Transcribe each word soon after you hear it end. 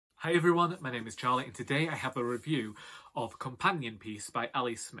Hi everyone, my name is Charlie and today I have a review of Companion Piece by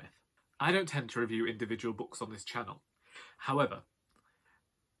Ali Smith. I don't tend to review individual books on this channel. However,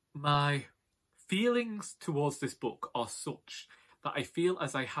 my feelings towards this book are such that I feel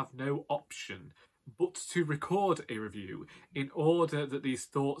as I have no option but to record a review in order that these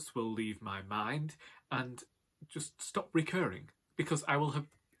thoughts will leave my mind and just stop recurring, because I will have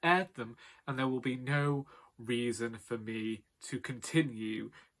aired them and there will be no reason for me to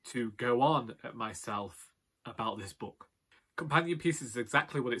continue to go on at myself about this book. Companion Piece is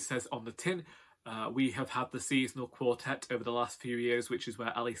exactly what it says on the tin. We have had the seasonal quartet over the last few years, which is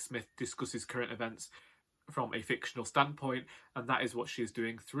where Ali Smith discusses current events from a fictional standpoint, and that is what she is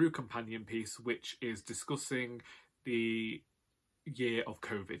doing through Companion Piece, which is discussing the year of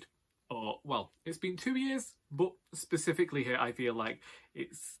COVID. Or, well, it's been 2 years, but specifically here I feel like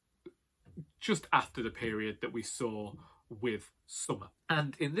it's just after the period that we saw with summer.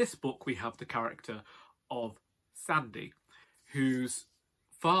 And in this book we have the character of Sandy, whose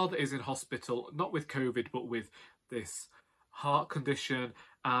father is in hospital, not with COVID but with this heart condition,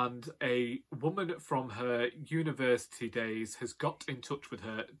 and a woman from her university days has got in touch with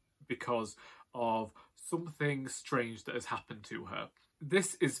her because of something strange that has happened to her.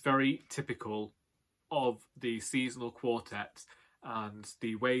 This is very typical of the seasonal quartet and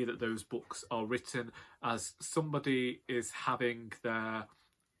the way that those books are written, as somebody is having their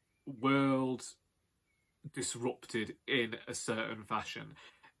world disrupted in a certain fashion.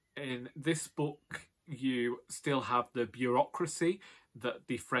 In this book, you still have the bureaucracy that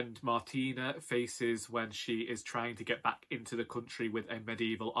the friend Martina faces when she is trying to get back into the country with a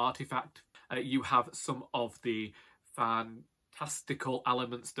medieval artifact. You have some of the fantastical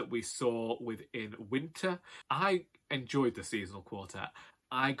elements that we saw within Winter. I enjoyed the seasonal quartet.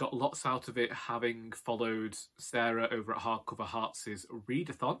 I got lots out of it, having followed Sarah over at Hardcover Hearts'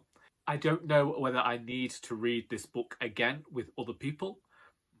 readathon. I don't know whether I need to read this book again with other people,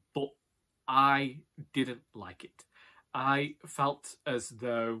 but I didn't like it. I felt as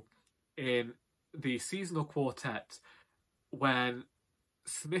though in the seasonal quartet, when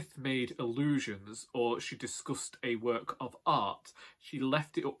Smith made allusions or she discussed a work of art, she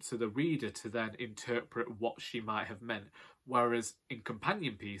left it up to the reader to then interpret what she might have meant. Whereas in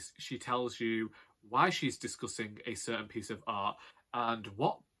Companion Piece, she tells you why she's discussing a certain piece of art and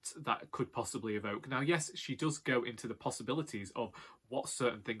what that could possibly evoke. Now, yes, she does go into the possibilities of what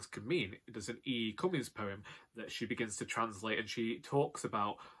certain things can mean. There's an E. Cummings poem that she begins to translate, and she talks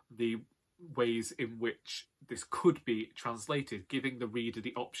about the ways in which this could be translated, giving the reader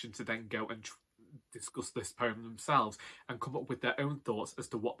the option to then go and discuss this poem themselves and come up with their own thoughts as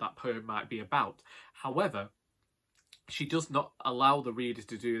to what that poem might be about. However, she does not allow the reader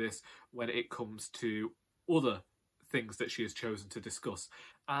to do this when it comes to other things that she has chosen to discuss.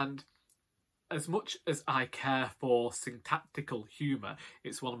 And as much as I care for syntactical humour,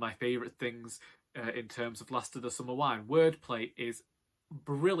 it's one of my favourite things in terms of Last of the Summer Wine. Wordplay is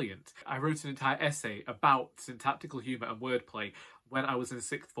brilliant. I wrote an entire essay about syntactical humour and wordplay when I was in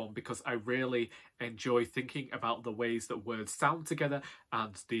sixth form, because I really enjoy thinking about the ways that words sound together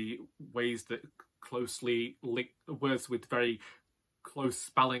and the ways that closely linked words with very close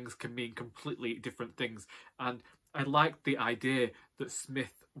spellings can mean completely different things. And I liked the idea that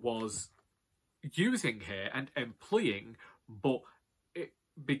Smith was using here and employing, but it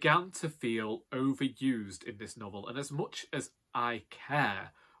began to feel overused in this novel. And as much as I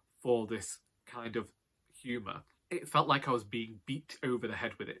care for this kind of humour, it felt like I was being beat over the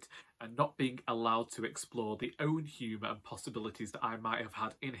head with it and not being allowed to explore the own humour and possibilities that I might have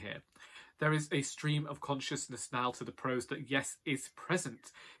had in here. There is a stream of consciousness now to the prose that, yes, is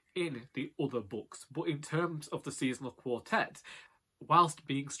present in the other books, but in terms of the seasonal quartet, whilst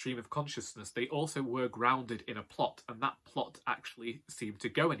being stream of consciousness, they also were grounded in a plot, and that plot actually seemed to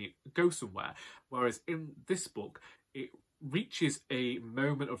go somewhere. Whereas in this book, it reaches a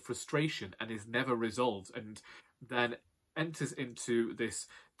moment of frustration and is never resolved, and then enters into this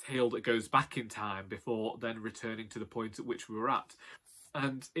tale that goes back in time before then returning to the point at which we were at.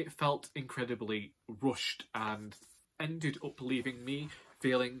 And it felt incredibly rushed and ended up leaving me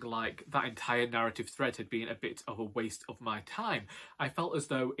feeling like that entire narrative thread had been a bit of a waste of my time. I felt as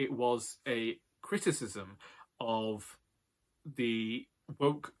though it was a criticism of the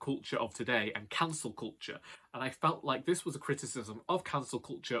woke culture of today and cancel culture, and I felt like this was a criticism of cancel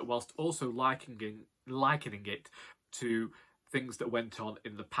culture whilst also likening it to things that went on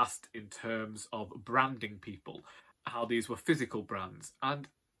in the past in terms of branding people, how these were physical brands. And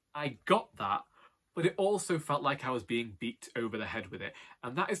I got that, but it also felt like I was being beat over the head with it.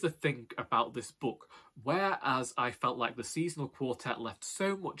 And that is the thing about this book. Whereas I felt like the seasonal quartet left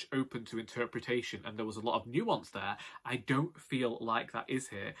so much open to interpretation and there was a lot of nuance there, I don't feel like that is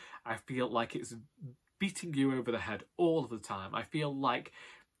here. I feel like it's beating you over the head all of the time. I feel like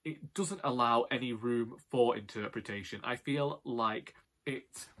it doesn't allow any room for interpretation. I feel like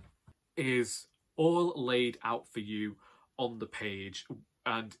it is all laid out for you on the page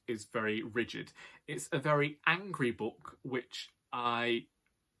and is very rigid. It's a very angry book, which I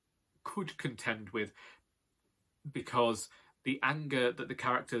could contend with because the anger that the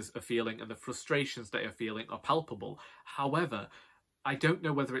characters are feeling and the frustrations they are feeling are palpable. However, I don't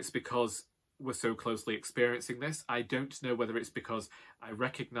know whether it's because we're so closely experiencing this. I don't know whether it's because I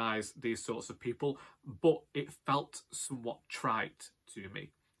recognise these sorts of people, but it felt somewhat trite to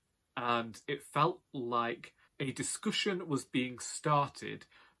me. And it felt like a discussion was being started,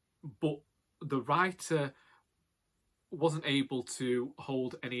 but the writer wasn't able to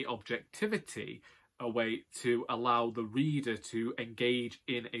hold any objectivity away to allow the reader to engage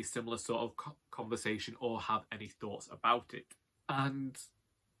in a similar sort of conversation or have any thoughts about it. And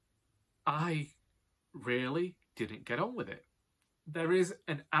I really didn't get on with it. There is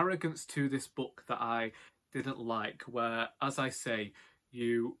an arrogance to this book that I didn't like, where, as I say,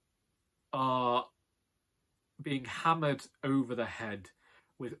 you are being hammered over the head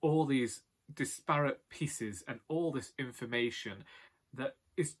with all these disparate pieces and all this information that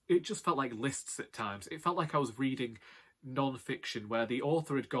it just felt like lists at times. It felt like I was reading non-fiction where the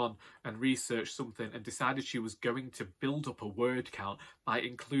author had gone and researched something and decided she was going to build up a word count by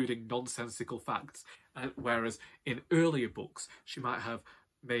including nonsensical facts, whereas in earlier books she might have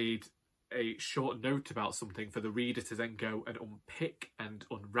made a short note about something for the reader to then go and unpick and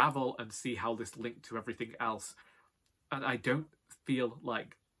unravel and see how this linked to everything else. And I don't feel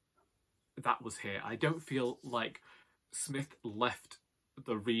like that was here. I don't feel like Smith left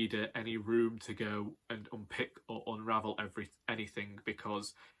the reader any room to go and unpick or unravel anything,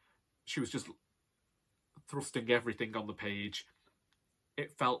 because she was just thrusting everything on the page.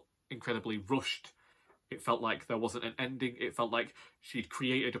 It felt incredibly rushed. It felt like there wasn't an ending. It felt like she'd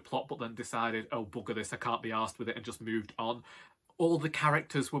created a plot but then decided, oh, bugger this, I can't be arsed with it, and just moved on. All the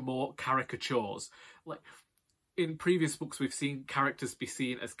characters were more caricatures. Like, in previous books, we've seen characters be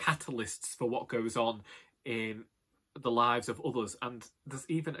seen as catalysts for what goes on in the lives of others, and there's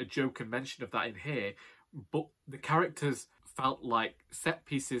even a joke and mention of that in here, but the characters felt like set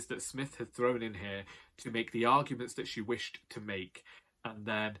pieces that Smith had thrown in here to make the arguments that she wished to make, and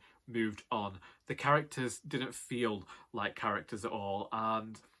then moved on. The characters didn't feel like characters at all,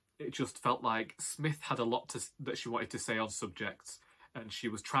 and it just felt like Smith had a lot that she wanted to say on subjects, and she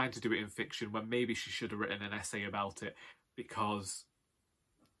was trying to do it in fiction when maybe she should have written an essay about it, because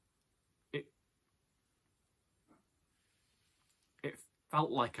it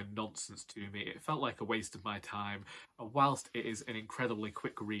felt like a nonsense to me. It felt like a waste of my time. Whilst it is an incredibly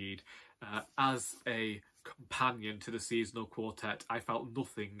quick read, as a companion to the seasonal quartet, I felt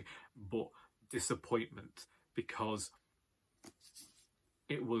nothing but disappointment, because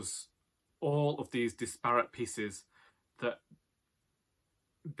it was all of these disparate pieces that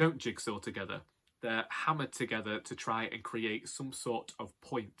don't jigsaw together. They're hammered together to try and create some sort of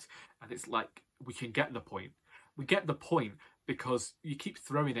point. And it's like, we can get the point. We get the point because you keep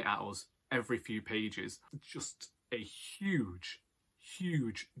throwing it at us every few pages. Just a huge,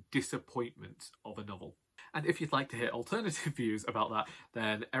 huge disappointment of a novel. And if you'd like to hear alternative views about that,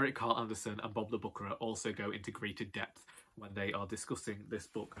 then Eric Carl Anderson and Bob the Bookerer also go into greater depth when they are discussing this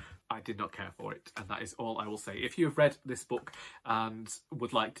book. I did not care for it, and that is all I will say. If you have read this book and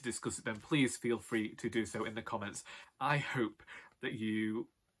would like to discuss it, then please feel free to do so in the comments. I hope that you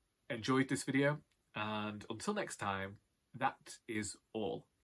enjoyed this video, and until next time, that is all.